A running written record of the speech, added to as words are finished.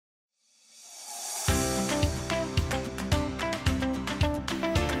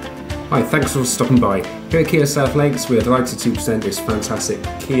Hi, thanks for stopping by. Here at Kia South Lakes, we are delighted to present this fantastic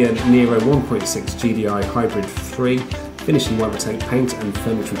Kia Niro 1.6 GDi Hybrid 3, finished in white metallic paint and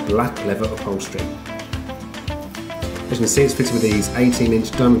furnished with black leather upholstery. As you can see, it's fitted with these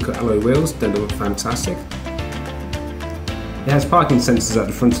 18-inch diamond cut alloy wheels. They look fantastic. It has parking sensors at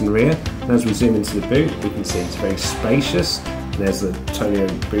the front and rear, and as we zoom into the boot, we can see it's very spacious. There's the Tonio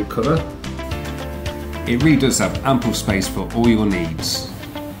boot cover. It really does have ample space for all your needs.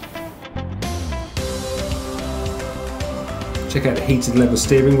 Check out the heated leather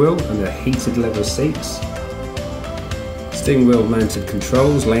steering wheel and the heated leather seats. Steering wheel mounted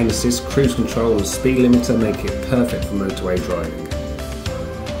controls, lane assist, cruise control and speed limiter make it perfect for motorway driving.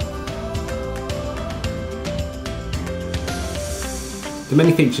 The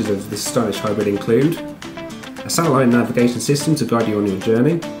many features of this stylish hybrid include a satellite navigation system to guide you on your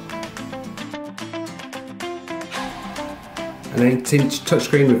journey, an 8-inch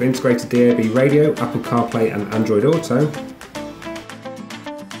touchscreen with integrated DAB radio, Apple Carplay and Android Auto,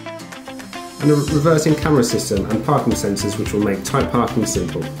 and a reversing camera system and parking sensors which will make tight parking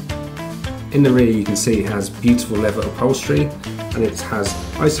simple. In the rear you can see it has beautiful leather upholstery and it has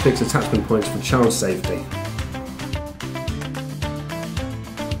ISOFIX attachment points for child safety.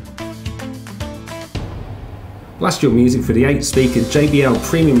 Blast your music for the 8-speaker JBL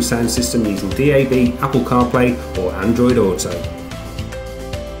Premium Sound System using DAB, Apple CarPlay or Android Auto.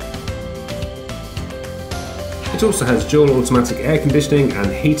 It also has dual automatic air conditioning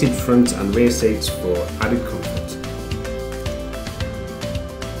and heated front and rear seats for added comfort.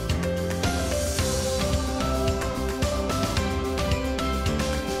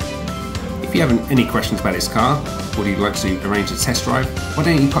 If you have any questions about this car, or you'd like to arrange a test drive, why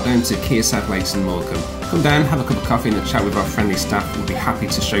don't you pop down to Kia South Lakes in Morecambe. Come down, have a cup of coffee and a chat with our friendly staff. We'll be happy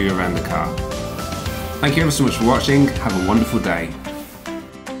to show you around the car. Thank you ever so much for watching. Have a wonderful day.